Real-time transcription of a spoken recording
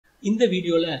இந்த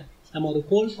வீடியோல நம்ம ஒரு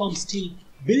gold form steel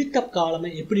build up காலமை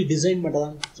எப்படி டிசைன்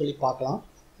பண்றதான்னு சொல்லி பார்க்கலாம்.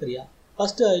 சரியா?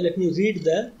 First let me read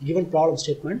the given problem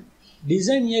statement.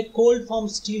 Design a cold form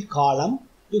steel column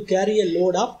to carry a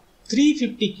load of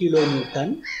 350 kN.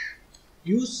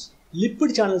 Use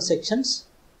liquid channel sections.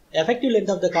 Effective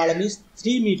length of the column is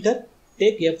 3 meter.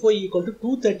 Take FY equal to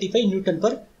 235 Newton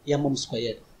per mm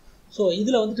square. So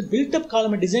இதில் வந்துட்டு build up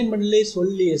காலமை design பண்ணலே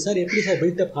சொல்லியே sir எப்படி sir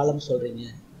build up காலம் சொல்கிறீங்க,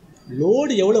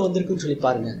 load எவ்வளோ வந்திருக்குன்னு சொல்லி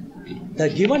பாருங்கள். The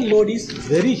given load is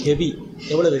very heavy.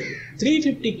 எவ்வளவு?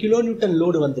 350 kN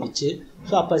லோடு வந்துருச்சு.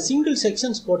 ஸோ அப்போ சிங்கிள்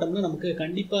செக்ஷன்ஸ் போட்டோம்னா நமக்கு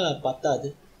கண்டிப்பாக பத்தாது,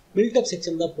 பில்டப்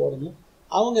செக்ஷன் தான் போடணும்.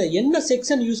 அவங்க என்ன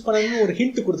செக்ஷன் யூஸ் பண்ணணும்னு ஒரு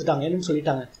ஹிண்ட் கொடுத்துட்டாங்க. என்னன்னு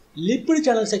சொல்லிட்டாங்க, லிக்விட்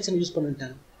சேனல் செக்ஷன் யூஸ்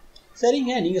பண்ணிட்டாங்க.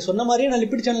 சரிங்க, நீங்கள் சொன்ன மாதிரியே நான்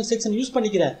லிக்விட் சேனல் செக்ஷன் யூஸ்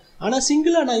பண்ணிக்கிறேன், ஆனால்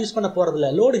சிங்கிளாக நான் யூஸ் பண்ண போகிறதில்ல.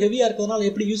 லோடு ஹெவியாக இருக்கிறதுனால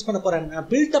எப்படி யூஸ் பண்ண போகிறேன், நான்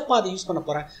பில்டப்பாக அதை யூஸ் பண்ண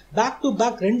போகிறேன். Back to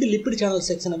back 2 liquid channel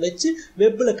செக்ஷனை வச்சு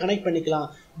வெப்பில் கனெக்ட் பண்ணிக்கலாம்.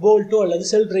 போல்ட்டோ அல்லது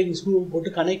செல் ட்ரைவிங் ஸ்க்ரூ போட்டு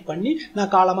கனெக்ட் பண்ணி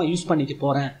நான் காலமாக யூஸ் பண்ணிக்க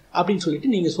போகிறேன் அப்படின்னு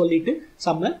சொல்லிட்டு நீங்கள் சொல்லிவிட்டு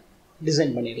செம்ம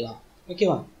டிசைன் பண்ணிடலாம்.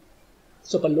 ஓகேவா?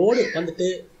 ஸோ இப்போ லோடு வந்துட்டு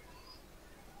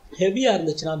ஹெவியாக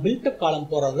இருந்துச்சுன்னா பில்டப் காலம்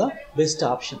போகிறது தான் பெஸ்ட்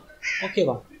ஆப்ஷன்.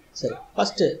 ஓகேவா? சரி,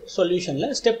 first சொல்யூஷனில்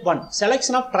step 1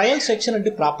 selection of trial section and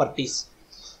properties.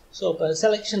 So இப்போ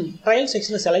ட்ரையல்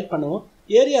செக்ஷனை செலக்ட் பண்ணுவோம்.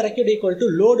 Area recruit equal to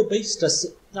load by stress.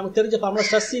 நமக்கு தெரிஞ்ச formula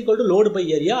stress equal to load by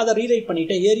area. அதை ரீரைட்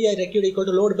பண்ணிவிட்டேன். Area recruit equal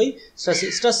to load by stress.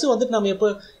 Stress வந்துட்டு நம்ம எப்போ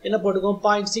என்ன போட்டுக்கோம்,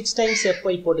 0.6 டைம்ஸ்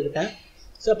FY போட்டுக்கிட்டேன்.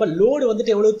 ஸோ அப்போ லோடு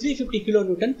வந்துட்டு எவ்வளோ, 350 kN.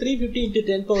 350 ×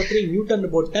 10³ நியூட்டன்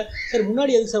போட்டேன். சார்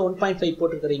முன்னாடி எதுக்கு சார் 1.5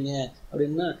 போட்டுருக்கிறீங்க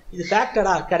அப்படின்னா, இது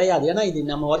ஃபேக்டரா கிடையாது. ஏன்னா இது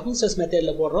நம்ம ஒர்க்கிங் ஸ்ட்ரெஸ்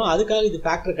மெத்தடில் போடுறோம், அதுக்காக இது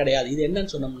ஃபேக்டர் கிடையாது. இது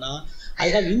என்னன்னு சொன்னோம்னா, I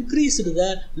have increased the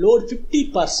load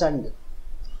 50%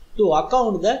 to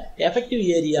account the effective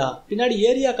area. பின்னாடி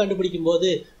ஏரியா கண்டுபிடிக்கும் போது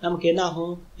நமக்கு என்ன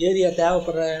ஆகும், ஏரியா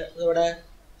தேவைப்படுறதோட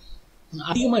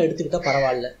அதிகமாக எடுத்துக்கிட்டால்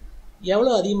பரவாயில்ல.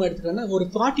 எவ்வளோ அதிகமாக எடுத்துக்கிட்டோன்னா ஒரு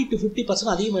 40 to 50%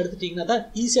 அதிகமாக எடுத்துட்டிங்கன்னா தான்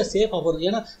ஈஸியாக சேஃபாக போகும்.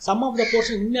 ஏன்னா சம் ஆஃப் த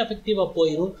போர்ஷன் இன்னும் எஃபெக்டிவாக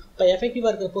போயிடும், இப்போ எஃபெக்டிவாக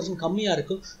இருக்கிற போர்ஷன் கம்மியாக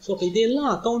இருக்கும். ஸோ இப்போ இதெல்லாம்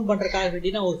அக்கௌண்ட் பண்ணுறதுக்காக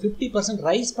வேண்டினா ஒரு 50%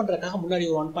 ரைஸ் பண்ணுறதுக்காக முன்னாடி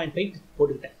ஒரு 1.5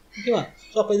 போட்டுக்கிட்டேன். ஓகேவா?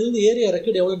 ஸோ அப்போ இது வந்து ஏரியா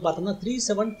ரெக்யூட் எவ்வளோன்னு பார்த்தோம்னா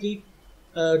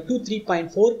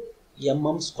 37323.4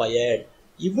 mm ஸ்கொயர்ட்.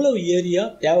 இவ்வளவு ஏரியா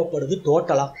தேவைப்படுது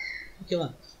டோட்டலாக. ஓகேவா?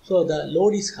 So the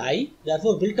load is high,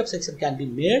 therefore built up section can be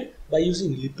made by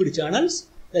using liquid channels.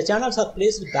 The channels are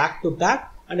placed back to back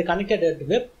and connected at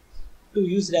web to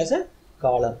use it as a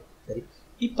column. சரி,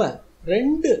 இப்போ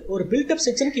ஒரு build up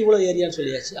செக்ஷனுக்கு இவ்வளோ ஏரியான்னு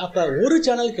சொல்லியாச்சு. அப்போ ஒரு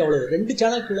சேனலுக்கு எவ்வளோ, 2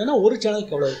 சேனலுக்கு இவ்வளோனா ஒரு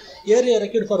சேனலுக்கு எவ்வளோ ஏரியா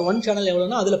ரெக்யூர்ட் ஃபார் 1 சேனல்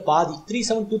எவ்வளோனா அதில் பாதி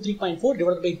 3723.4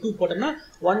 டிவைட் பை 2 போட்டோம்னா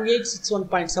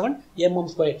 1861.7 mm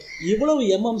ஸ்கொயர். இவ்வளவு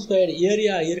mm ஸ்கொயர்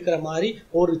ஏரியா இருக்கிற மாதிரி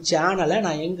ஒரு சேனலை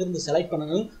நான் எங்கேருந்து செலக்ட்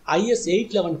பண்ணணும், IS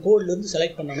 811 கோட்லேருந்து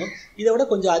செலக்ட் பண்ணணும். இதை விட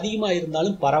கொஞ்சம் அதிகமாக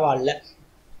இருந்தாலும் பரவாயில்ல.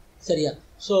 சரியா?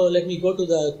 So let me go to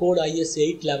the code IS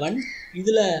 811.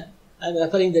 இதில் I'm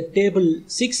referring the table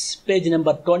 6 page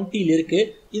number 20 இருக்குது.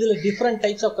 இதில் different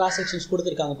types of cross sections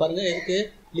கொடுத்துருக்காங்க பாருங்கள். இதுக்கு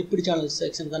liquid channel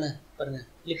section தானே பாருங்கள்,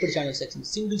 liquid channel section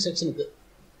சிங்கிள் செக்ஷனுக்கு.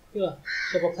 ஓகேவா?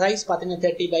 ஸோ இப்போ ப்ரைஸ் பார்த்தீங்கன்னா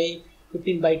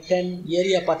 30/15/10.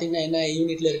 ஏரியா பார்த்தீங்கன்னா என்ன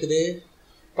யூனிட்டில் இருக்குது,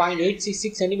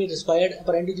 0.866 cm².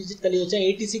 அப்போ 2 டிஜிட் தள்ளி வச்சா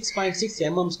 86.6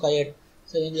 mm ஸ்கொயர்ட்.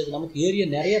 ஸோ எங்களுக்கு நமக்கு ஏரியா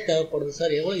நிறைய தேவைப்படுது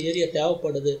சார். எவ்வளோ ஏரியா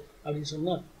தேவைப்படுது அப்படின்னு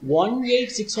சொன்னால்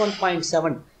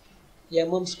 1861.7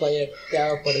 mm ஸ்கொயர்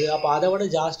தேவைப்படுது. அப்போ அதை விட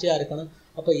ஜாஸ்தியாக இருக்கணும்.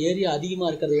 அப்போ ஏரியா அதிகமாக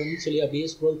இருக்கிறது வந்து சொல்லி அப்படியே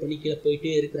ஸ்க்ரோல் பண்ணி கீழே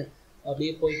போயிட்டே இருக்கிறேன்.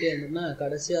 அப்படியே போயிட்டே இருந்தோம்னா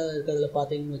கடைசியாக இருக்கிறதுல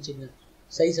பார்த்தீங்கன்னு வச்சுக்கோங்க,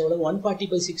 சைஸ் எவ்வளோ,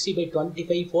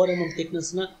 140/60/25 4 mm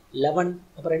திக்னஸ்னால் 11.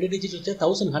 அப்போ 2 டிஜிட் வச்சா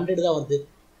 1100 தான் வருது.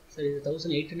 சரி, இது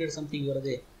 1800 சம்திங்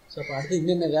வருது. ஸோ அப்போ அடுத்து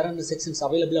என்னென்ன வேற என்ன செக்ஷன்ஸ்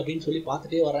அவைலபிள் அப்படின்னு சொல்லி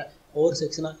பார்த்துட்டே வரேன். ஒவ்வொரு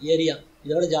செக்ஷனாக ஏரியா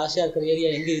இதோட ஜாஸ்தியாக இருக்கிற ஏரியா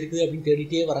எங்கே இருக்குது அப்படின்னு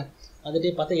தேடிட்டே வரேன். வந்துட்டே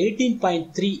பார்த்தா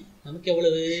 18.3 நமக்கு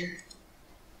எவ்வளவு,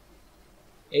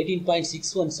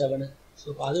 18.617. ஸோ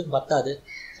இப்போ அதுவும் பத்தாது.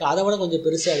 ஸோ அதை விட கொஞ்சம்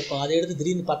பெருசாக இருக்கும். அதை எடுத்து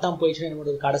திடீர்னு 10 போயிடுச்சுன்னா என்னோட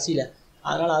கடைசியில்,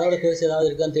 அதனால் அதோட பெருசு ஏதாவது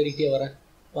இருக்கான்னு தேடிட்டே வரேன்.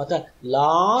 பார்த்தா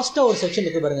லாஸ்ட்டாக ஒரு செக்ஷன்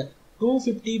இருக்குது பாருங்கள்,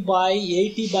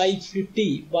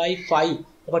 250/80/50/5.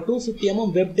 அப்போ 250 mm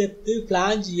web depth,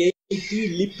 flange 80,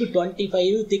 lip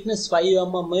 25, thickness 5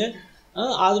 mm.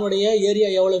 அதனுடைய ஏரியா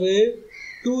எவ்வளவு,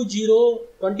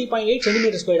 20.8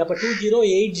 cm². அப்போ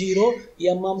 2080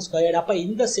 mm ஸ்கொயர்டு. அப்போ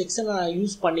இந்த செக்ஷனை நான்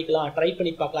யூஸ் பண்ணிக்கலாம், ட்ரை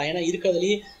பண்ணி பார்க்கலாம். ஏன்னா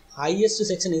இருக்கிறதுலேயே ஹையஸ்ட்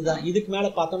செக்ஷன் இதுதான். இதுக்கு மேலே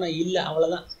பார்த்தோம்னா இல்லை,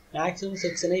 அவ்வளோதான். மேக்ஸிமம்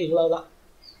செக்ஷனே இவ்வளோ தான்.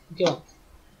 ஓகேவா?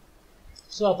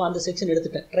 ஸோ அப்போ அந்த செக்ஷன்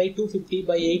எடுத்துட்டேன். Try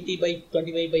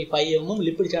 250/80/25/5 mm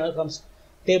liquid channel from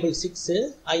table 6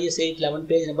 IS 811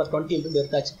 page number 20 இருந்து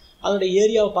எடுத்தாச்சு. அதோட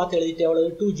ஏரியாவை பார்த்து எழுதிட்டு எவ்வளவு,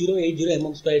 2080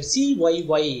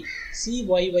 mm².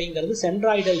 CYYங்கிறது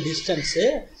centroidal distance.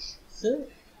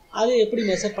 அது எப்படி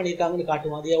மெஷர் பண்ணியிருக்காங்கன்னு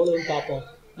காட்டுவோம். அது எவ்வளோன்னு பார்ப்போம்.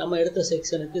 நம்ம எடுத்த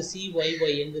செக்ஷனுக்கு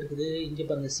CYY எங்கே இருக்குது, இங்கே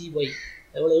பாருங்கள், CY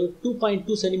எவ்வளவு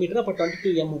 2.2 சென்டிமீட்டர், அப்போ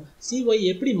 22 mm. சிஒய்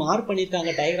எப்படி மார்க்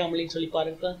பண்ணியிருக்காங்க டயக்ராம்லன்னு சொல்லி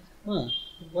பாருங்க.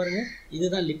 பாருங்க,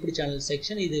 இதுதான் லிக்விட் சேனல்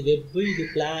செக்ஷன், இது வெப்பு, இது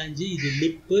பிளாஞ்சு, இது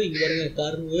லிப்பு, இங்கே பாருங்க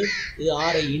கர்வு, இது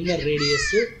ஆர்ஐ இன்னர்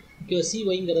ரேடியஸு. ஓகேவா,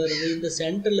 சிஒய்ங்கிறது இந்த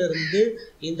சென்டர்ல இருந்து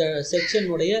இந்த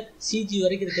செக்ஷனுடைய சிஜி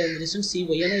வரைக்கும் இருக்கிற இந்த டிஸ்டன்ஸ்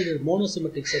சிஒய். ஏன்னா இது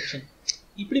மோனோசிமெட்ரிக் செக்ஷன்.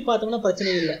 இப்படி பார்த்தோம்னா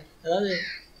பிரச்சனை இல்லை. அதாவது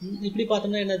இப்படி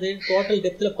பார்த்தோம்னா என்னது, டோட்டல்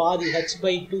டெப்த்தில் பாதி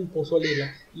h/2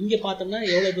 சொல்லிடலாம். இங்கே பார்த்தோம்னா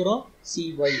எவ்வளோ தூரம்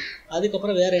சிஒய்.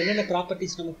 அதுக்கப்புறம் வேறு என்னென்ன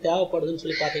ப்ராப்பர்ட்டிஸ் நமக்கு தேவைப்படுதுன்னு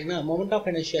சொல்லி பார்த்தீங்கன்னா, மொமெண்ட் ஆஃப்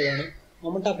இனர்ஷியா வேணும்.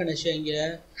 மொமெண்ட் ஆஃப் இனர்ஷியா இங்கே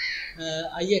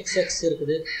IXX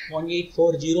இருக்குது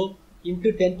 1840 into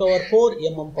 10⁴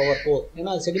 mm⁴. ஏன்னா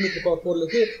அது சென்டிமீட்டர் பவர்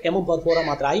 4க்கு mm⁴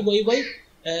 மாத்திரம். IYY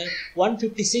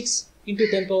 156 into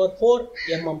 10⁴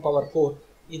 mm⁴.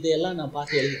 இது எல்லாம் நான்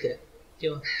பார்த்து எழுதிக்கிறேன்.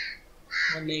 ஓகேவா,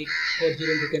 1840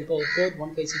 into 10⁴,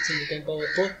 156 into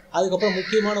 10⁴. அதுக்கப்புறம்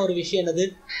முக்கியமான ஒரு விஷயம் என்னது,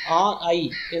 RI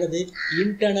என்னது,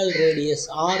 இன்டர்னல் ரேடியஸ்.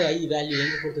 RI வேல்யூ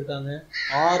எங்கே கொடுத்துருக்காங்க,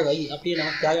 RI அப்படியே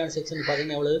நமக்கு தேவையான செக்ஷன்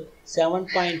பார்த்தீங்கன்னா எவ்வளவு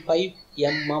 7.5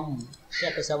 mm. ஸோ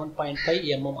அப்போ 7.5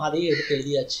 mm அதையும் எடுத்து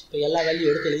எழுதியாச்சு. இப்போ எல்லா வேல்யூ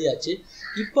எடுத்து எழுதியாச்சு.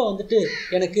 இப்போ வந்துட்டு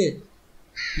எனக்கு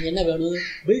என்ன வேணும்,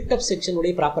 பில்டப்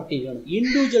செக்ஷனுடைய ப்ராப்பர்ட்டி வேணும்.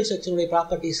 இண்டிவிஜுவல் செக்ஷனுடைய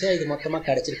ப்ராப்பர்ட்டிஸாக இது மொத்தமாக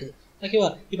கிடச்சிருக்குது. ஓகேவா,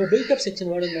 இப்போ பில்டப் செக்ஷன்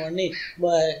வேணும்னு உடனே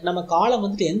நம்ம காலம்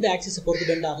வந்துட்டு எந்த ஆக்சிஸை பொறுத்து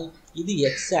பெண்ட் ஆகும், இது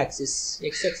எக்ஸ் ஆக்சிஸ்,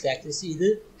 இது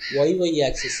ஒய்ஒய்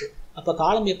ஆக்சிஸ். அப்போ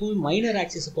காலம் எப்பவுமே மைனர்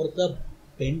ஆக்சிஸை பொறுத்து தான்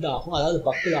பெண்ட் ஆகும், அதாவது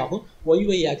பக்கிள் ஆகும்.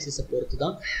 ஒய்ஒய் ஆக்சிஸை பொறுத்து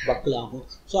தான் பக்கிள் ஆகும்.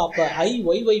 ஸோ அப்போ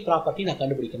IYY ப்ராப்பர்ட்டி நான்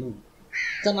கண்டுபிடிக்கணும்.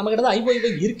 சார் நம்மக்கிட்ட தான் IYY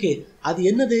இருக்குது. அது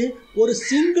என்னது, ஒரு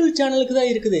சிங்கிள் சேனலுக்கு தான்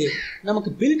இருக்குது, நமக்கு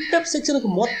பில்டப் செக்ஷனுக்கு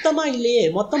மொத்தமாக இல்லையே.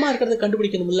 மொத்தமாக இருக்கிறத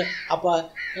கண்டுபிடிக்கணும்ல. அப்போ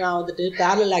நான் வந்துட்டு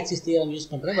பேரலல் ஆக்சிஸ் தியரம் யூஸ்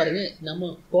பண்ணுறேன். பாருங்க,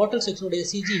 நம்ம டோட்டல் செக்ஷனுடைய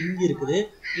சிஜி இங்கே இருக்குது,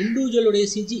 இண்டிவிஜுவலுடைய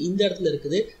சிஜி இந்த இடத்துல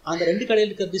இருக்குது. அந்த ரெண்டு கடையில்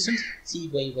இருக்கிற டிஸ்டன்ஸ்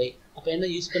CYY. அப்போ என்ன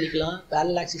யூஸ் பண்ணிக்கலாம்,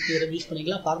 பேரலல் ஆக்சிஸ் தியரம் யூஸ்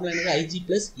பண்ணிக்கலாம். ஃபார்முலா என்னது, IG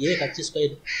 + AH².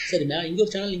 சரி, நான் இங்கே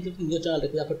ஒரு சேனல் இங்கே ஒரு சேனல்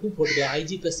இருக்குது, அப்போ 2 போட்டுக்கலாம்.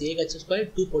 IG + AH²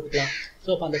 2 போட்டுக்கலாம். ஸோ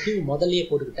அப்போ அந்த 2 முதல்லையே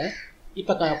போட்டுக்கிட்டேன்.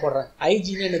 இப்போ போடுறேன்.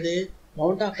 ஐஜின்னு என்னது,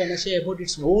 mount of inertia about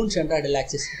its own centroidal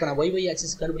axis. இப்போ நான் ஒய்ஒய்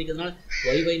ஆக்சிஸ் கண்டுபிடிக்கிறதுனால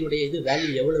ஒய்ஒய்னுடைய இது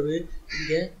வேல்யூ எவ்வளவு,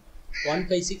 இங்கே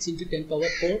 156 into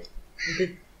 10⁴ into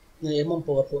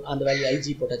mm⁴. அந்த வேல்யூ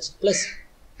ஐஜி போட்டாச்சு. Plus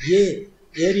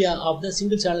area of the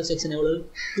single channel section எவ்வளவு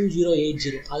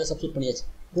 2080, அதை சப்ஸ்டிட் பண்ணியாச்சு.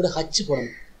 கூட ஹச்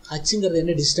போடணும். ஹச்சுங்கிறது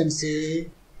என்ன டிஸ்டன்ஸு,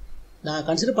 நான்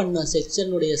கன்சிடர் பண்ண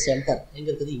செக்ஷனுடைய சென்டர் எங்கே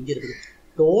இருக்குது, இங்கே இருக்குது.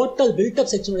 டோட்டல் பில்டப்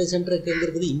செக்ஷனுடைய சென்டருக்கு எங்கே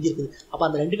இருக்குது, இங்கே இருக்குது. அப்போ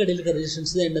அந்த ரெண்டு கடையில் இருக்கிற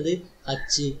ரெசிஸ்டன்ஸ் தான் என்னது,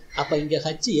 ஹச். அப்போ இங்கே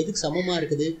ஹச் எதுக்கு சமமாக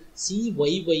இருக்குது,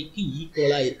 CYYக்கு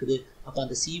ஈக்குவலாக இருக்குது. அப்போ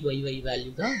அந்த CYY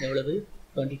வேல்யூ தான் எவ்வளவு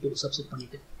 22 சப்ஸ்டிட்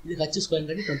பண்ணிட்டு, இது H²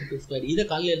 22². இதை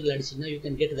கால்குலேட்டரில் அடிச்சிங்கன்னா you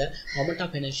can get the moment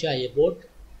of inertia about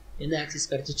என்ன ஆக்சிஸ்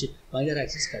கிடச்சிச்சு, மைனர்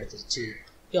ஆக்சிஸ் கிடச்சிருச்சு.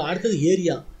 அடுத்தது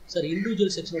ஏரியா. Sir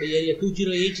individual செக்ஷனோட area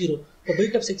 2080. இப்போ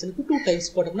பில்டப் செக்ஷனுக்கு 2 டைம்ஸ்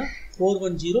போட்டோம்னா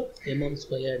 410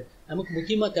 mm². நமக்கு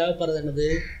முக்கியமாக தேவைப்படுறது என்னது,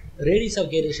 ரேடியஸ் ஆஃப்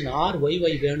கேரேஷன்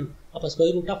RYY வேணும். அப்போ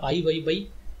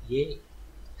 √IY/A.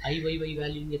 IYY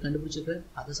வேல்யூ இங்கே கண்டுபிடிச்சிருக்கிறேன்,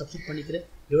 அதை சப்ஸ்டிட் பண்ணிக்கிறேன்.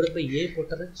 /A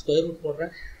போட்டுறேன், √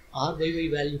 போடுறேன். RYY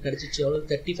வேல்யூ கிடச்சிச்சு எவ்வளோ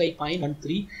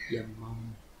 35.13 mm.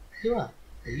 ஓகேவா,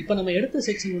 இப்போ நம்ம எடுத்த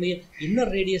செக்ஷனுடைய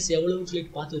இன்னர் ரேடியஸ் எவ்வளோன்னு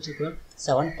சொல்லிட்டு பார்த்து வச்சுருக்கிறோம்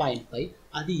 7.5.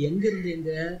 அது எங்கேருந்து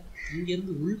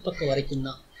இங்கேருந்து உள்பக்கம் வரைக்கும்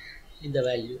தான் இந்த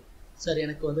வேல்யூ. சார்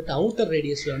எனக்கு வந்துட்டு அவுட்டர்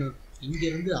ரேடியஸ் வேணும்,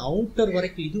 இங்கேருந்து அவுட்டர்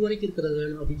வரைக்கும் இது வரைக்கும் இருக்கிறது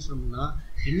வேணும் அப்படின்னு சொன்னோம்னா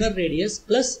இன்னர் ரேடியஸ்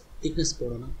ப்ளஸ் திக்னஸ்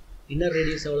போடணும். இன்னர்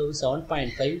ரேடியஸ் எவ்வளவு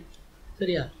 7.5.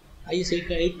 சரியா, IS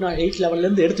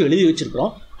 811 எடுத்து எழுதி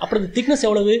வச்சுருக்கிறோம். அப்புறம் இந்த திக்னஸ்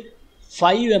எவ்வளவு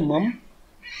 5 mm.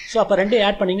 ஸோ அப்போ ரெண்டையும்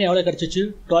ஆட் பண்ணிங்கன்னா எவ்வளோ கிடச்சிச்சு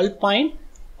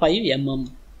 12.5 mm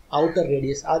அவுட்டர்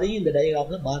ரேடியஸ். அதையும் இந்த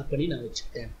டயக்ராமில் மார்க் பண்ணி நான்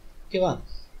வச்சுக்கிட்டேன். ஓகேவா,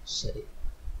 சரி.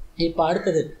 இப்போ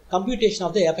அடுத்தது கம்ப்யூட்டேஷன்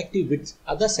ஆஃப் த எஃபெக்டிவ் விட்ஸ்.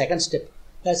 அதுதான் second step.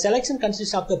 The selection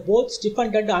consists of the both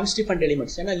stiffened and unstiffened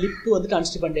elements. ஏன்னா லிப் வந்துட்டு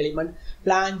unstiffened element,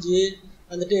 flange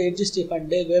வந்துட்டு edge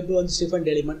stiffened, web வந்து stiffened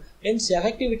element. Hence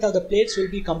effective width of the plates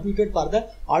will be computed for the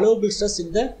allowable stress in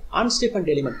the unstiffened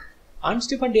element.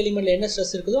 Unstiffened elementல என்ன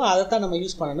stress இருக்குதோ அதை தான் நம்ம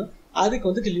use பண்ணணும். அதுக்கு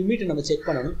வந்துட்டு லிமிட்டை நம்ம செக்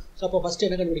பண்ணணும். ஸோ அப்போ ஃபஸ்ட்டு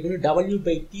என்ன கண்டுபிடிக்கணும்,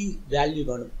 W/T வேல்யூ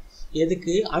வேணும்.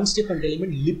 எதுக்கு, அன்ஸ்டிஃபன்ட்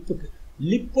எலிமெண்ட் லிப்புக்கு.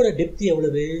 லிப்போட டெப்த்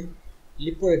எவ்வளவு,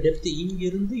 லிப்போட டெப்த்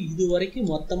இங்கிருந்து இது வரைக்கும்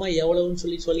மொத்தமாக எவ்வளவுன்னு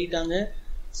சொல்லிட்டாங்க.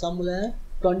 சம்மில்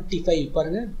 25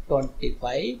 பாருங்கள்,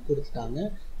 25 கொடுத்துட்டாங்க.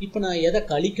 இப்போ நான் எதை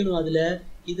கழிக்கணும்,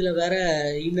 இதில் வேற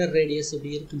இன்னர் ரேடியஸ்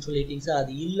இப்படி இருக்குன்னு சொல்லிட்டீங்க சார்.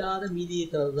 அது இல்லாத மீதி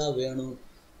இருக்கிறது தான் வேணும்.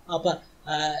 அப்போ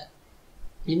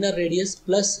inner radius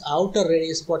plus outer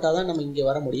radius போட்டால் தான் நம்ம இங்கே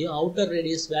வர முடியும். அவுட்டர்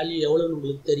ரேடியஸ் வேல்யூ எவ்வளோன்னு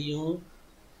உங்களுக்கு தெரியும்,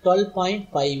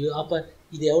 12.5. அப்போ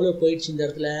இது எவ்வளோ போயிடுச்சு, இந்த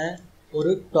இடத்துல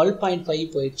ஒரு 12.5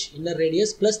 போயிடுச்சு. Inner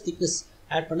radius plus thickness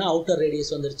add பண்ணால் அவுட்டர்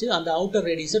ரேடியஸ் வந்துருச்சு. அந்த அவுட்டர்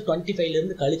ரேடியஸை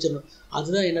 25லேருந்து கழிச்சிடணும்.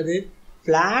 அதுதான் என்னது,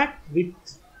 flat with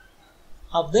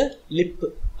of the lip.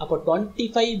 அப்போ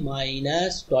 25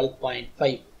 minus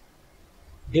 12.5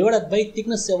 divided by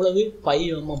thickness எவ்வளவு 5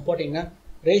 mm போட்டிங்கன்னா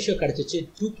ரேஷியோ கிடச்சிச்சு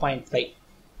 2.5.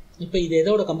 இப்போ இது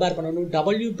எதோட கம்பேர் பண்ணணும்,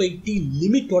 W/T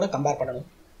லிமிட்டோட கம்பேர் பண்ணணும்.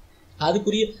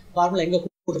 அதுக்குரிய ஃபார்முலா எங்கே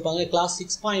கொடுப்பாங்க, class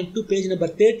 6.2 page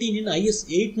number 13 in IS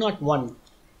 801.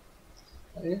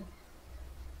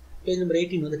 Page number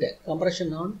 18 வந்துட்டேன்.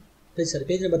 கம்ப்ரெஷன் ஆன்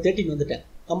பேஜ் நம்பர் 13 வந்துட்டேன்.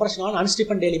 Compression on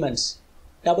அன்ஸ்டிஃபன்ட் elements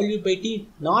W/T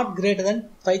not greater than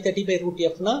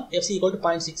 530/√f னா FC equal to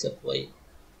 0.6 fy.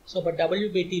 So அப்போ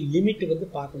W/T லிமிட் வந்து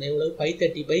பார்க்கணும் எவ்வளவு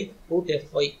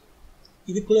 530/√fy.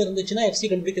 இதுக்குள்ளே இருந்துச்சுன்னா FC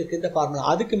கண்டுபிடிக்கிறதுக்கு இந்த ஃபார்முலா.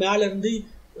 அதுக்கு மேலே இருந்து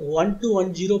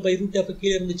 1210/√f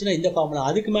கீழே இருந்துச்சுன்னா இந்த ஃபார்முலா.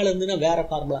 அதுக்கு மேலே இருந்துன்னா வேறு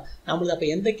ஃபார்முலா. நம்மளுக்கு அப்போ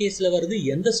எந்த கேஸில் வருது,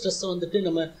 எந்த ஸ்ட்ரெஸ்ஸை வந்துட்டு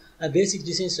நம்ம பேசிக்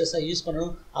டிசைன் ஸ்ட்ரெஸ்ஸாக யூஸ்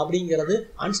பண்ணணும் அப்படிங்கிறது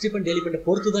அன்ஸ்டிஃபன்ட் எலிமெண்ட்டை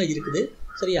பொறுத்து தான் இருக்குது.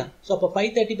 சரியா? ஸோ அப்போ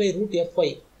 530/√fy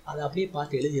அதை அப்படியே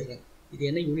பார்த்து எழுதிடுறேன். இது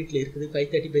என்ன யூனிட்ல இருக்குது,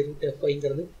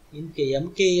 530/√fyங்கிறது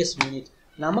MKS யூனிட்.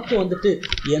 நமக்கு வந்துட்டு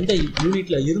எந்த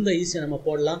யூனிட்ல இருந்த ஈஸியாக நம்ம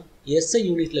போடலாம், SI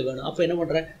யூனிட்ல வேணும். அப்போ என்ன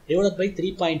பண்ணுறேன், டிவைட் பை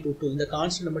 3.22 இந்த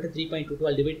கான்ஸ்டன்ட் மட்டும்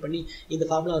 3.22 டிவைட் பண்ணி இந்த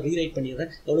ஃபார்முலா ரீரைட்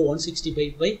பண்ணிடுறேன். எவ்வளோ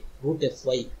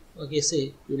 165/√fy. ஓகே, SI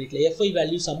யூனிட்ல FI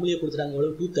வேல்யூ சம்முலேயே கொடுத்துட்டாங்க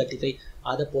எவ்வளோ 235.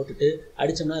 அதை போட்டுட்டு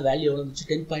அடித்தோம்னா வேல்யூ எவ்வளோ வந்துச்சு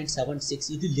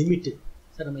 10.76. இது லிமிட்டு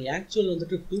சார். நம்ம ஆக்சுவல்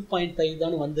வந்துட்டு 2.5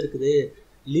 தானே வந்திருக்குது.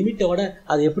 லிமிட்டை விட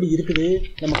அது எப்படி இருக்குது,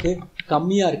 நமக்கு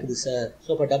கம்மியாக இருக்குது சார். ஸோ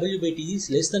அப்போ W/T is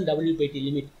less than W/T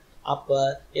limit. அப்போ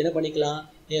என்ன பண்ணிக்கலாம்,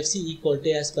 FC equal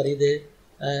to as per இது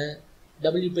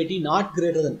W/T நாட்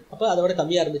கிரேட்டர் தென், அப்போ அதை விட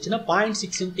கம்மியாக இருந்துச்சுன்னா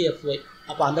 0.6 × fy.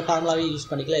 அப்போ அந்த ஃபார்முலாவே யூஸ்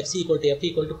பண்ணிக்கலாம். FC equal to F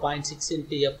equal to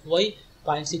 0.6 × fy.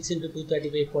 0.6 ×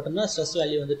 235 போட்டோம்னா ஸ்ட்ரெஸ்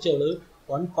வேல்யூ வந்துச்சு எவ்வளவு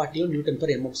 141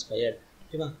 Nm².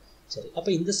 ஓகேவா? சரி, அப்போ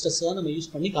இந்த ஸ்ட்ரெஸ் தான் நம்ம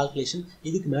யூஸ் பண்ணி கால்குலேஷன்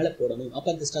இதுக்கு மேலே போடணும். அப்போ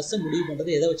அந்த ஸ்ட்ரெஸ்ஸை முடிவு பண்ணுறது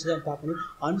எதை வச்சு தான் பார்க்கணும்,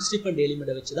 அன்ஸ்டிஃபன்ட்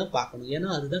எலிமெண்ட்டை வச்சு தான் பார்க்கணும். ஏன்னா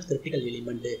அதுதான் கிரிட்டிக்கல்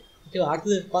எலிமெண்ட்டு. ஓகேவா?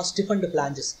 அடுத்தது ஸ்டிஃபன்ட்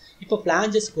ஃபிளாஞ்சஸ். இப்போ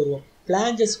ஃபிளாஞ்சஸ்க்கு வருவோம்.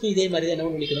 ஃபிளாஞ்சஸ்க்கும் இதே மாதிரி தான் என்ன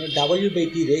பண்ணிக்கணும்,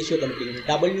 W/T ரேஷியோ கண்டுபிடிக்கணும்.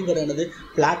 Wங்கிறது என்னது,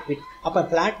 ஃப்ளாட் வித். அப்போ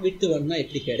ஃப்ளாட் வித்து வேணும்னா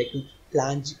எப்படி கிடைக்கும்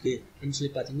ஃபிளாஞ்சுக்கு அப்படின்னு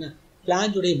சொல்லி பார்த்தீங்கன்னா,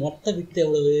 ஃபிளாஞ்சுடைய மொத்த வித்து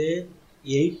எவ்வளவு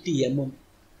 80 mm.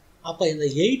 அப்போ இந்த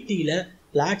 80ல்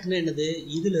ஃப்ளாட்னா என்னது,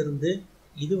 இதிலிருந்து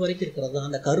இது வரைக்கும் இருக்கிறது தான்,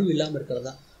 அந்த கரு இல்லாமல் இருக்கிறது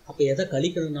தான். அப்போ எதை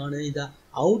கழிக்கணும், நான் இதை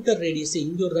அவுட்டர் ரேடியஸை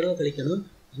இங்கே ஒரு தடவை கழிக்கணும்,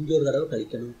 இங்கே ஒரு தடவை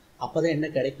கழிக்கணும். அப்போ தான் என்ன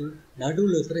கிடைக்கும்,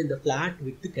 நடுவில் இருக்கிற இந்த ஃப்ளாட்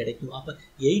விட்டு கிடைக்கும். அப்போ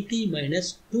 80 -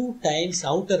 2 டைம்ஸ்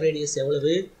அவுட்டர் ரேடியஸ்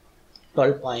எவ்வளவு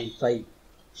 12.5.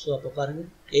 ஸோ அப்போ பாருங்கள்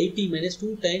 80 - 2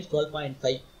 டைம்ஸ்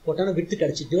 12.5 போட்டோம்னா விட்டு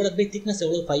கிடச்சி. டிவைட் பை திக்னஸ்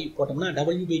எவ்வளோ 5 போட்டோம்னா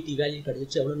W/T வேல்யூ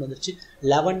கிடச்சிச்சு எவ்வளோன்னு வந்துருச்சு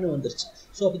 11 வந்துருச்சு.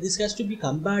 ஸோ அப்போ this has to be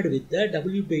compared with the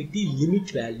W/T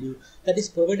limit value that is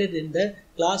provided in the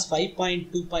class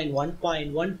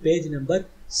 5.2.1.1 page number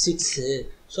 6.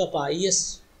 So அப்போ IS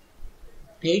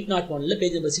 801ல்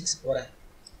பேஜ் நம்பர் 6 போகிறேன்.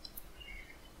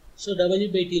 ஸோ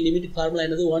W/T லிமிட் ஃபார்முலா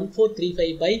என்னது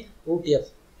 1435/√f.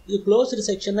 இது க்ளோஸ்டு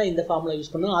செக்ஷன்னா இந்த ஃபார்முலா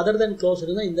யூஸ் பண்ணணும். Other தென்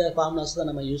க்ளோஸ்டுனா இந்த formulas தான்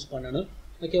நம்ம use பண்ணணும்.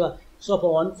 ஓகேவா? ஸோ அப்போ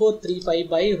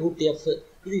 1435/√f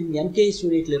இது MKS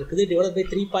யூனிட்டில் இருக்குது. டிவைட் பை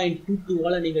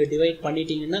 3.22ஆல் நீங்கள் டிவைட்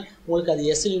பண்ணிட்டீங்கன்னா உங்களுக்கு அது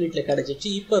SI யூனிட்டில் கிடச்சிச்சு.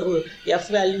 இப்போ F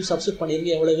வேல்யூ சப்ஸ்டியூட்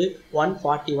பண்ணிடுங்க எவ்வளவு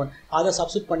 141. அதை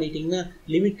சப்ஸ்டியூட் பண்ணிட்டீங்கன்னா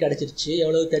லிமிட் கிடச்சிருச்சு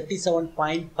எவ்வளவு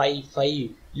 37.55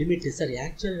 லிமிட். சார்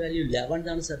ஆக்சுவல் வேல்யூ 11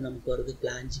 தானே சார் நமக்கு வருது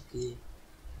பிளாஞ்சுக்கு.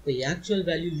 இப்போ ஆக்சுவல்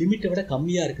வேல்யூ லிமிட்டை விட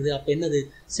கம்மியாக இருக்குது. அப்போ என்னது,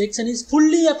 section is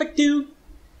fully effective.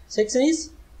 Section is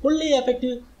fully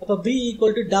effective. அப்போ B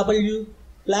ஈக்குவல் டு W.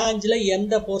 பிளாஞ்சில்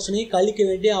எந்த போர்ஷனையும் கழிக்க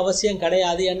வேண்டிய அவசியம்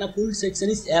கிடையாது. ஏன்னா ஃபுல்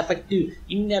செக்ஷன் இஸ் எஃபெக்டிவ்.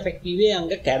 இன்எஃபெக்டிவே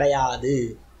அங்கே கிடையாது.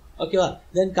 ஓகேவா?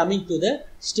 Then coming to the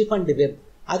ஸ்டிஃபன்ட் web.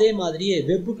 அதே மாதிரியே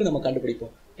வெப்புக்கு நம்ம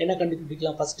கண்டுபிடிப்போம். என்ன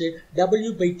கண்டுபிடிக்கலாம், ஃபஸ்ட்டு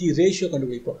W/T ரேஷியோ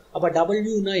கண்டுபிடிப்போம். அப்போ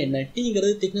Wனா என்ன,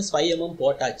 Tங்கிறது திக்னஸ் 5 mm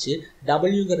போட்டாச்சு.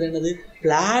 Wங்கிறது என்னது,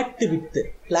 ஃப்ளாட் வித்து.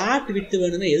 ஃப்ளாட் வித்து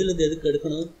வேணும்னா எதுலேருந்து எதுக்கு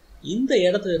எடுக்கணும், இந்த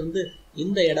இடத்துல இருந்து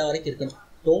இந்த இடம் வரைக்கும் இருக்கணும்.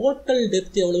 டோட்டல்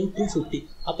டெப்த் எவ்வளவு 250.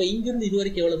 அப்போ இங்கிருந்து இது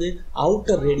வரைக்கும் எவ்வளவு,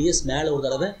 அவுட்டர் ரேடியஸ் மேலே ஒரு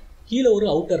தடவை கீழே ஒரு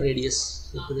அவுட்டர் ரேடியஸ்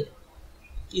இருக்குது.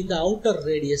 இந்த அவுட்டர்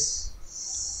ரேடியஸ்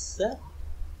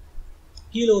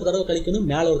கீழே ஒரு தடவை கழிக்கணும்,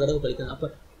 மேலே ஒரு தடவை கழிக்கணும். அப்போ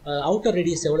அவுட்டர்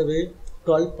ரேடியஸ் எவ்வளவு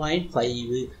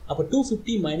 12.5. அப்போ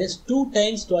 250 - 2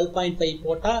 டைம்ஸ் 12.5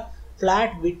 போட்டால்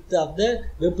flat with of the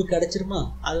web கிடச்சிருமா.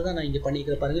 அதுதான் நான் இங்கே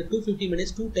பண்ணிக்கிறேன் பாருங்கள்.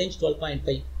 250 - 2 டைம்ஸ்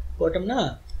 12.5 போட்டோம்னா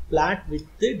ஃப்ளாட்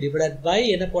வித்து டிவைடட் பை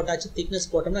என்ன போட்டாச்சு, திக்னஸ்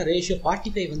போட்டோம்னா ரேஷியோ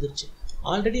 45 வந்துருச்சு.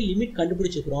 Already limit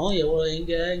கண்டுபிடிச்சிக்கிறோம். எவ்வளோ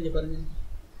இங்கே பாருங்கள்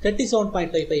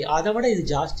 37.55. அதை விட இது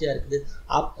ஜாஸ்தியாக இருக்குது.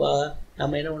 அப்போ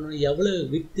நம்ம என்ன பண்ணணும், எவ்வளோ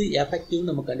வித்து எஃபெக்டிவ்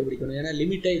நம்ம கண்டுபிடிக்கணும். ஏன்னா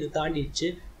லிமிட்டை இது தாண்டிடுச்சு,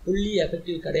 ஃபுல்லி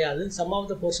எஃபெக்டிவ் கிடையாது. சம் ஆஃப்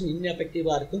த போர்ஷன்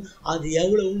இன்எஃபெக்டிவாக இருக்கும். அது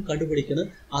எவ்வளவுன்னு கண்டுபிடிக்கணும்.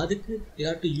 அதுக்கு you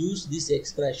have to use this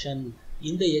expression.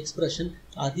 இந்த எக்ஸ்பிரஷன்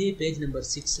அதே பேஜ் நம்பர்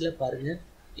 6ல் பாருங்கள்.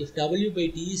 if w by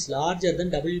t is larger than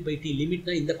w by t limit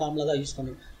na இந்த ஃபார்முலா தான் யூஸ்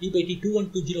பண்ணணும். v by t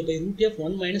 2120 by root f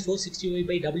 1 minus 465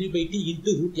 by w by t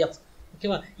into root f.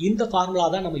 ஓகேவா, இந்த formula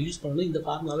தான் நம்ம use பண்ணணும். இந்த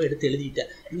ஃபார்முலாவை எடுத்து எழுதிட்டேன்.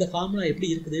 இந்த ஃபார்முலா எப்படி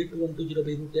இருக்குது? 2120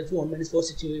 by root f 1 minus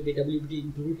 465 by w by t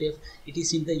into root f. It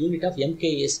is in the unit of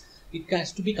mks. It has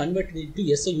to be converted into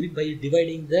SI unit by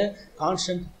dividing the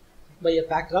constant by a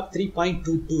factor of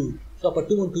 3.22. So அப்போ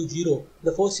 2120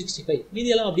 இந்த 465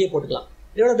 மீதியெல்லாம் அப்படியே போட்டுக்கலாம்.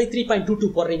 Divide by 3.22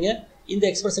 போடுறீங்க. இந்த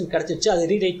expression கிடச்சிருச்சு. அதை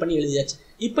rewrite பண்ணி எழுதியாச்சு.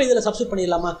 இப்போ இதில் சப்ஸ்டிட்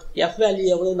பண்ணிடலாமா? எஃப் வேல்யூ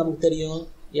எவ்வளோ நமக்கு தெரியும்.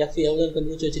 எஃப் எவ்வளோ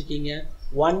கண்டுபிடிச்சி வச்சுருக்கீங்க?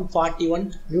 141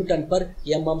 Newton per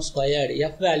MM squared.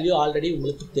 F value already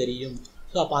உங்களுக்கு தெரியும்.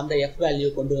 ஸோ அப்போ அந்த எஃப் வேல்யூ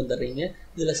கொண்டு வந்துடுறீங்க.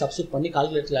 இதில் சப்ஸ்டிட் பண்ணி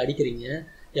கால்குலேட்டரில் அடிக்கிறீங்க.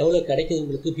 எவ்வளோ கிடைக்குது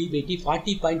உங்களுக்கு? B by D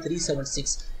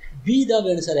 40.376. பி தான்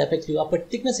வேணும் சார் எஃபெக்டிவ். அப்போ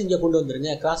திக்னஸ் இங்கே கொண்டு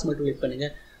வந்துருங்க. கிராஸ் மல்டிப்ளை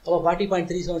பண்ணுங்கள். அப்போ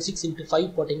 40.376 into 5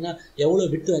 போட்டிங்கன்னா எவ்வளோ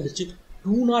விட்டு வந்துச்சு?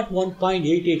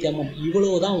 201.88 mm. இவ்வளோ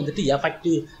தான் வந்துட்டு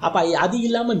எஃபெக்டிவ். அப்போ அது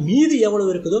இல்லாமல் மீதி எவ்வளோ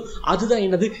இருக்குதோ அதுதான்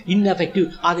என்னது? இன்எஃபெக்டிவ்.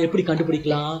 அதை எப்படி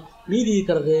கண்டுபிடிக்கலாம்? மீதி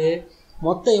இருக்கிறது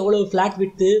மொத்தம் எவ்வளோ ஃப்ளாட்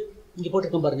விட்டு இங்கே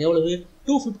போட்டிருக்கோம் பாருங்கள். எவ்வளவு?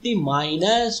 250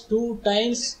 minus 2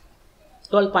 times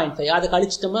 12.5. அதை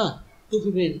கழிச்சிட்டோமா?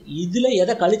 250. இதில்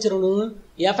எதை கழிச்சிடணும்?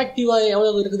 எஃபெக்டிவாக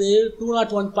எவ்வளோ இருக்குது?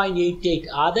 201.88.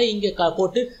 அதை இங்கே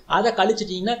போட்டு அதை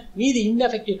கழிச்சிட்டிங்கன்னா மீதி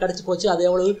இன்எஃபெக்டிவ் கிடச்சி போச்சு. அது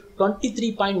எவ்வளவு?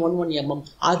 23.11 mm.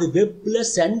 அது வெப்பில்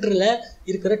சென்டரில்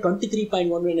இருக்கிற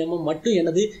 23.11 mm மட்டும்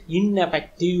என்னது?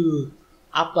 இன்எஃபெக்டிவ்.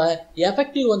 அப்போ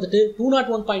எஃபெக்டிவ் வந்துட்டு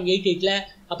 201.88ல்.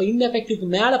 அப்போ இன்எஃபெக்டிவ்க்கு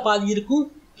மேலே பாதி இருக்கும்,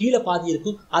 கீழே பாதி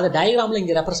இருக்கும். அதை டயக்ராமில்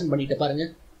இங்கே ரெப்ரசென்ட் பண்ணிட்டு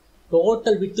பாருங்கள்.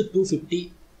 Total with 250.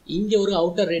 இங்கே ஒரு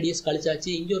அவுட்டர் ரேடியஸ் கழிச்சாச்சு,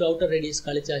 இங்கே ஒரு அவுட்டர் ரேடியஸ்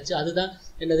கழிச்சாச்சு. அதுதான்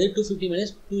என்னது? 250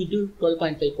 minus 2 into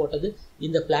 12.5 போட்டது.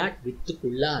 இந்த ஃப்ளாட்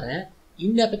வித்துக்குள்ளார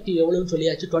இன்எஃபெக்டிவ் எவ்வளோன்னு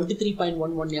சொல்லியாச்சு?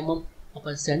 23.11 mm. அப்போ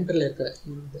சென்டரில் இருக்கிற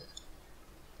இந்த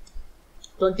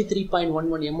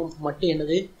 23.11 mm மட்டும்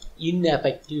என்னது?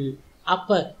 இன்எஃபெக்டிவ்.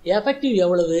 அப்போ எஃபெக்டிவ்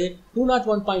எவ்வளவு?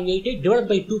 201.88 டிவைட்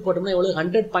பை 2 போட்டோம்னா எவ்வளவு?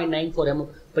 100.94 mm.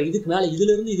 இப்போ இதுக்கு மேலே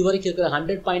இதிலிருந்து இது வரைக்கும் இருக்கிற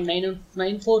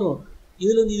 100.994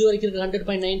 இதுலேருந்து இது வரைக்கும் இருக்கிற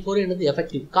 100.94 என்னது?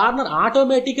 எஃபெக்டிவ். கார்னர்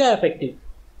ஆட்டோமேட்டிக்காக எஃபெக்டிவ்.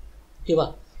 ஓகேவா?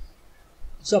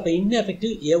 ஸோ அப்போ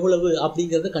இன்எஃபெக்டிவ் எவ்வளவு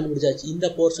அப்படிங்கிறத கண்டுபிடிச்சாச்சு. இந்த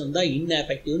போர்ஷன் தான்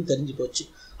இன்எஃபெக்டிவ்னு தெரிஞ்சு போச்சு.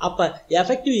 அப்போ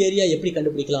எஃபெக்டிவ் ஏரியா எப்படி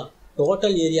கண்டுபிடிக்கலாம்?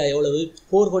 டோட்டல் ஏரியா எவ்வளவு?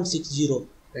 4160.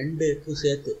 ரெண்டுக்கும்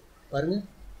சேர்த்து பாருங்கள்.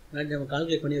 நம்ம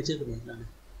கால்குலேட் பண்ணி வச்சுருக்கேன் நான்.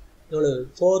 எவ்வளவு?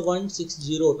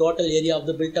 4160 total area of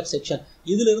the build up section.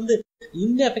 இதிலிருந்து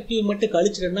இன்எஃபெக்டிவ் மட்டும்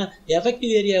கழிச்சிட்டோம்னா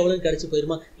எஃபெக்டிவ் ஏரியா எவ்வளவு கிடச்சி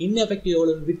போயிருமா? இன்எஃபெக்டிவ்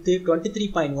எவ்வளவு? With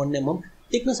 23.1 mm.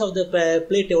 Thickness of the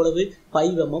plate எவ்வளவு?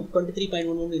 5 mm.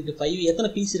 23.11 into 5. எத்தனை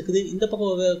பீஸ் இருக்குது? இந்த பக்கம்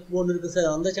ஒன்று இருக்குது சார்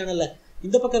அந்த சேனலில்.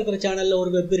 இந்த பக்கம் இருக்கிற சேனலில்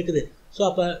ஒரு வெப் இருக்குது. ஸோ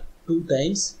அப்போ 2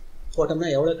 times போட்டோம்னா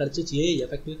எவ்வளோ கிடச்சிச்சு? ஏ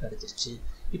எஃபெக்டிவ் கிடச்சிருச்சு.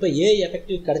 இப்போ ஏ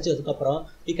effective கிடச்சதுக்கப்புறம்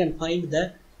we can find the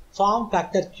form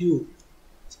factor Q.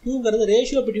 Qங்கிறது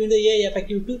ratio between the A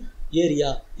effective to area.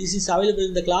 This is available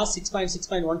இந்த class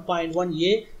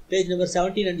 6.6.1.1a page number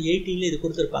 17 and 18 இது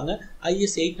கொடுத்துருப்பாங்க.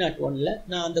 IS 801ல்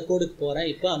நான் அந்த கோடுக்கு போகிறேன்.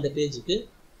 இப்போ அந்த பேஜுக்கு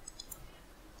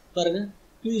பாருங்கள்.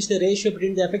 Q is the ratio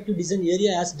between the effective design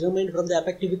area as determined from the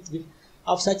effective width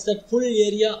of such that full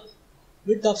area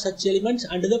width of such elements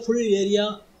and the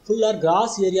full or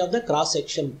gross area of the cross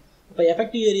section. இப்போ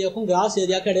effective ஏரியாவுக்கும் cross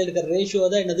ஏரியாவுக்கும் இடையில இருக்கிற ratio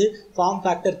தான் என்னது? Form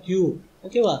factor Q.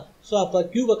 ஓகேவா? So அப்போ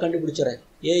Qவை கண்டுபிடிச்சிடறேன்.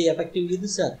 ஏ effective இது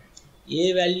sir, A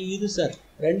value இது sir.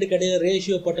 ரெண்டு கடையில்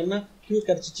ரேஷியோ போட்டோம்னா Q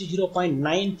கிடச்சிச்சு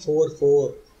 0.944.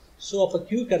 ஸோ அப்போ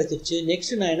Q கிடச்சிருச்சு.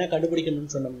 நெக்ஸ்ட் நான் என்ன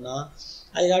கண்டுபிடிக்கணும்னு சொன்னோம்னா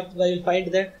I will find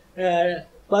the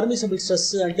permissible stress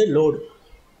and load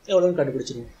எவ்வளோன்னு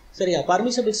கண்டுபிடிச்சிருவோம். சரியா?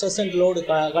 பர்மிசபிள் ஸ்ட்ரெஸ் அண்ட் லோடு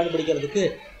கண்டுபிடிக்கிறதுக்கு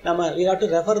நம்ம we have to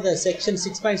refer the section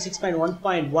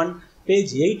 6.6.1.1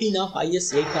 page 18 of IS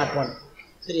 801.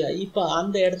 சரியா? இப்போ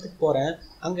அந்த இடத்துக்கு போகிறேன்.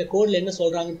 அங்கே கோடில் என்ன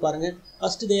சொல்கிறாங்கன்னு பாருங்கள்.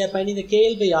 First they are finding the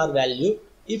KL by R value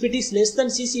if it is less than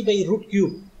CC by root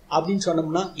cube அப்படின்னு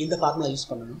சொன்னோம்னா இந்த ஃபார்முலா யூஸ்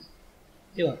பண்ணணும்.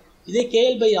 ஓகேவா? இதே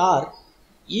KL by R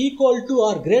equal to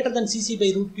or greater than CC by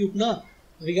root cubeனா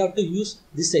we have to use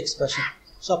this expression.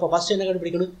 So அப்போ first என்ன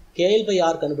கண்டுபிடிக்கணும்? KL by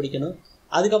R கண்டுபிடிக்கணும்.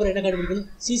 அதுக்கப்புறம் என்ன கண்டுபிடிக்கணும்?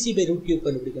 CC by root cube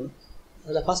கண்டுபிடிக்கணும்.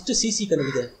 அதில் ஃபஸ்ட்டு CC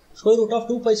கண்டுபிடிக்கிறேன். Square root of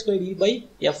 2 pi squared E by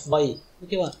Fy.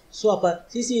 ஓகேவா? ஸோ அப்போ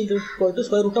CC equal to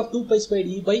square root of 2 pi squared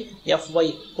E by Fy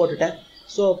போட்டுட்டேன்.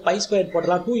 ஸோ பை ஸ்கொயர்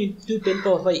போட்டலாம். 2 into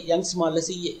 10⁵ யங் ஸ்மாலில்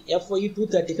Fy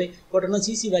 235 போட்டோம்னா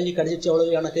CC value கிடச்சிச்சு.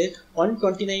 எவ்வளவு எனக்கு?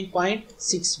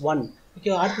 129.61.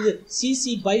 ஓகேவா? அடுத்தது CC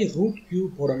by root cube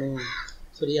போடணும்.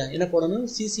 சரியா? என்ன போடணும்?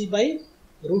 CC by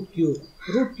root cube.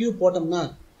 Root cube போட்டோம்னா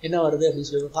என்ன வருது அப்படின்னு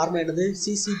சொல்லி ஃபார்முலா என்னது?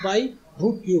 CC by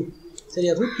root cube.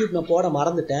 சரியா? ரூட் கியூப் நான் போட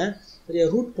மறந்துட்டேன். சரியா?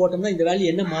 ரூட் போட்டோம்னா இந்த வேல்யூ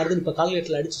என்ன மாறுதுன்னு இப்போ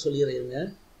கால்குலேட்டரில் அடித்து சொல்லிடுறேங்க.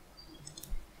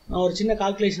 நான் ஒரு சின்ன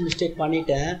கால்குலேஷன் மிஸ்டேக்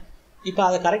பண்ணிட்டேன். இப்போ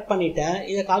அதை கரெக்ட் பண்ணிட்டேன்.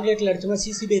 இதை கால்குலேட்டரில் அடிச்சோம்னா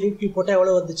சிசி பை ரூட் கியூப் போட்டால்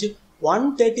எவ்வளோ வந்துச்சு?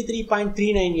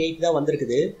 133.398 தான்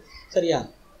வந்திருக்குது. சரியா?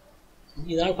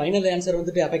 இதனால் ஃபைனல் ஆன்சர்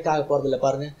வந்துட்டு எஃபெக்ட் ஆக போகிறதில்ல.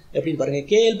 பாருங்கள் எப்படின்னு பாருங்கள்.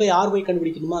 KL by RY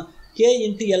கண்டுபிடிக்கணுமா? K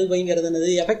into எல்ஒய்ங்கிறது என்னது?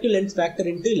 Effective length factor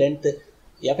into length.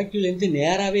 Effective length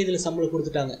நேராகவே இதில் சம்பளம்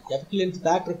கொடுத்துட்டாங்க. எஃபெக்டிவ் லென்த்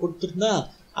ஃபேக்டர் கொடுத்துருந்தா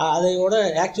அதையோட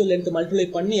ஆக்சுவல் லென்த் மல்டிப்ளை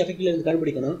பண்ணி எஃபெக்டிவ் லென்த்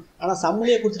கண்டுபிடிக்கணும். ஆனால்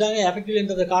சம்மளே கொடுத்துட்டாங்க. எஃபெக்டிவ்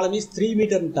லென்த் ஆஃப் த காலம் இஸ் 3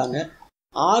 மீட்டர்ன்ட்டாங்க.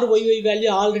 ஆர்ஒய்ஒய் வேல்யூ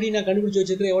ஆல்ரெடி நான் கண்டுபிடிச்சி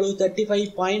வச்சுருக்கிறேன். எவ்வளவு?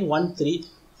 35.13.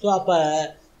 ஸோ அப்போ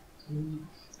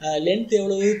லென்த்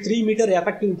எவ்வளவு? 3 மீட்டர்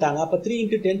எஃபெக்டிவ்ட்டாங்க. அப்போ 3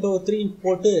 × 10⁻³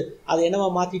 போட்டு அதை என்னவா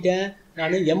மாற்றிட்டேன்?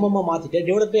 நான் எம்எம்மாக மாற்றிட்டேன்.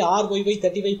 டிவைட் பை ஆர்ஒய்ஒய்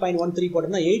 35.13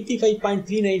 போட்டோம்னா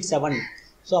 85.397.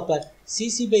 ஸோ அப்போ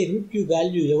CC by root Q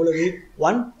value எவ்வளவு?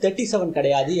 137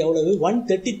 கிடையாது. எவ்வளவு?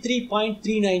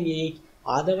 133.398.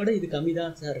 அதை விட இது கம்மி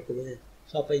தான் சார் இருக்குது.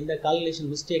 ஸோ அப்போ இந்த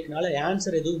கால்குலேஷன் மிஸ்டேக்னால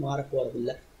ஆன்சர் எதுவும் மாற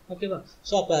போகிறதில்ல. ஓகேவா?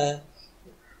 ஸோ அப்போ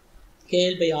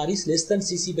KL by R is less than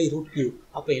CC by root cube.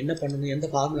 அப்போ என்ன பண்ணணும்? எந்த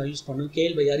ஃபார்முலா யூஸ் பண்ணணும்?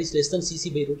 KL by R is less than CC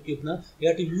by root cube. You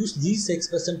have to use this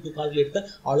expression to calculate the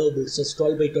allowable stress.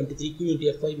 12 by 23 Q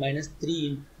into Fy minus 3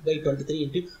 by 23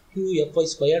 into Q Fy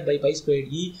squared by pi squared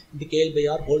E into KL by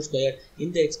R whole squared.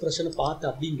 இந்த எக்ஸ்பிரஷனை பார்த்து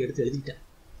அப்படி இங்கே எடுத்து எழுதிட்டேன்.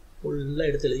 ஃபுல்லாக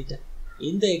எடுத்து எழுதிட்டேன்.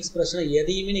 இந்த எக்ஸ்பிரஷனை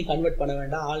எதையுமே நீங்கள் கன்வெர்ட் பண்ண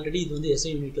வேண்டாம். ஆல்ரெடி இது வந்து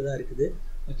SI யூனிட்டில் தான் இருக்குது.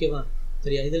 ஓகேவா?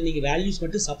 சரியா? இதில் நீங்கள் வேல்யூஸ்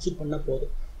மட்டும் சப்ஸ்டியூட் பண்ணால்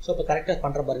போதும். ஸோ அப்போ கரெக்டாக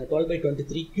பண்ணுற பாருங்கள். 12 by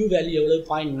 23 Q வேல்யூ எவ்வளோ?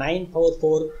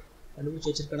 0.944 கண்டுபிடிச்சி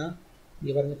வச்சுருக்கேன்னா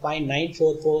இங்கே பாருங்கள்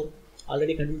 0.944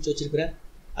 ஆல்ரெடி கண்டுபிடிச்சி வச்சுருக்கிறேன்.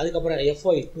 அதுக்கப்புறம்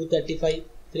FY 235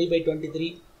 3 by 23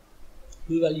 Q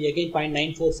value again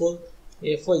 0.944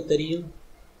 FY தெரியும்.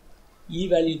 E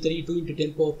வேல்யூ தெரியும் 2 ×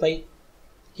 10⁵.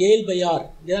 KL by R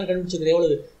இதுதான் கண்டுபிடிச்சிருக்கிறேன்.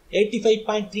 எவ்வளவு?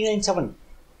 85.397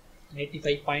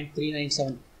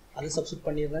 85.397 அதை சப்ஸ்டியூட்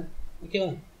பண்ணிடுறேன்.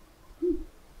 ஓகேவா?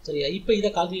 சரியா? இப்போ இதை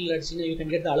கால்குலேட்டர் அடிச்சிங்கன்னா you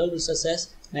can get the allowable stress as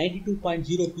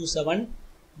 92.027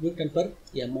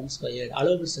 Nm².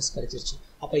 Allowable stress கிடைச்சிருச்சு.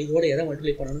 அப்போ இதோட எதை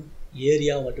மல்டிப்ளை பண்ணணும்?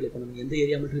 ஏரியாவை மல்டிப்ளை பண்ணணும். எந்த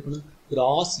ஏரியா மல்டிப்ளை பண்ணணும்?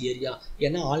 Cross area.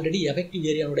 ஏன்னா ஆல்ரெடி எஃபெக்டிவ்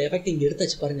ஏரியாவோட எஃபெக்ட் இங்கே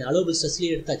எடுத்தாச்சு பாருங்கள். அலோவபிள்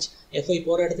ஸ்ட்ரெஸ்லேயே எடுத்தாச்சு. FI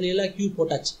போகிற இடத்துல எல்லாம் Q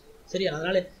போட்டாச்சு. சரி,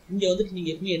 அதனால் இங்கே வந்துட்டு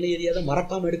நீங்கள் எப்பவுமே என்ன ஏரியா தான்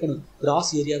மறக்காமல் எடுக்கணும்? கிராஸ்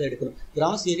ஏரியா தான் எடுக்கணும்.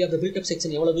 Cross area of the build up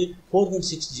section எவ்வளவு?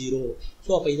 4160. ஸோ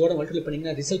அப்போ இதோட மல்டிப்ளை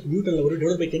பண்ணிங்கன்னா ரிசல்ட் நியூட்டனில் வரும்.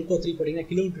 டிவைட் பை 10⁻³ போட்டிங்கன்னா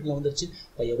கிலோமீட்டரில் வந்துருச்சு.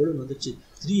 இப்போ எவ்வளோ வந்துருச்சு?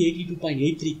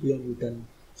 382.83 kN.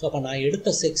 ஸோ அப்போ நான்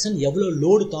எடுத்த செக்ஷன் எவ்வளோ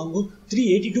லோடு தாங்கும்?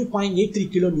 382.83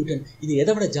 kN. இது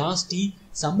எதை விட ஜாஸ்தி?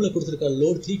 சம்பளம் கொடுத்துருக்க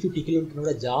லோடு 350 kN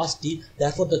விட ஜாஸ்தி.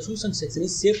 therefore the chosen section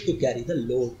is safe to carry the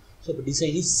load. So இப்போ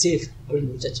டிசைன் இஸ் சேஃப் அப்படின்னு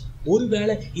முடிச்சாச்சு.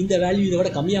 ஒருவேளை இந்த வேல்யூ இதை விட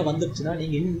கம்மியாக வந்துருச்சுன்னா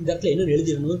நீங்கள் இந்த இடத்துல என்ன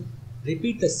எழுதிடணும்?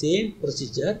 Repeat the same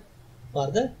procedure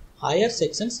for the higher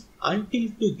sections until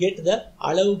to get the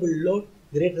allowable load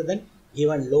greater than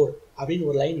given load அப்படின்னு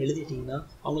ஒரு லைன் எழுதிட்டிங்கன்னா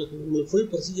உங்களுக்கு ஃபுல்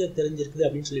ப்ரொசீஜர் தெரிஞ்சிருக்குது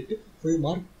அப்படின்னு சொல்லிட்டு ஃபுல்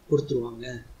மார்க் கொடுத்துருவாங்க.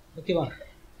 ஓகேவா?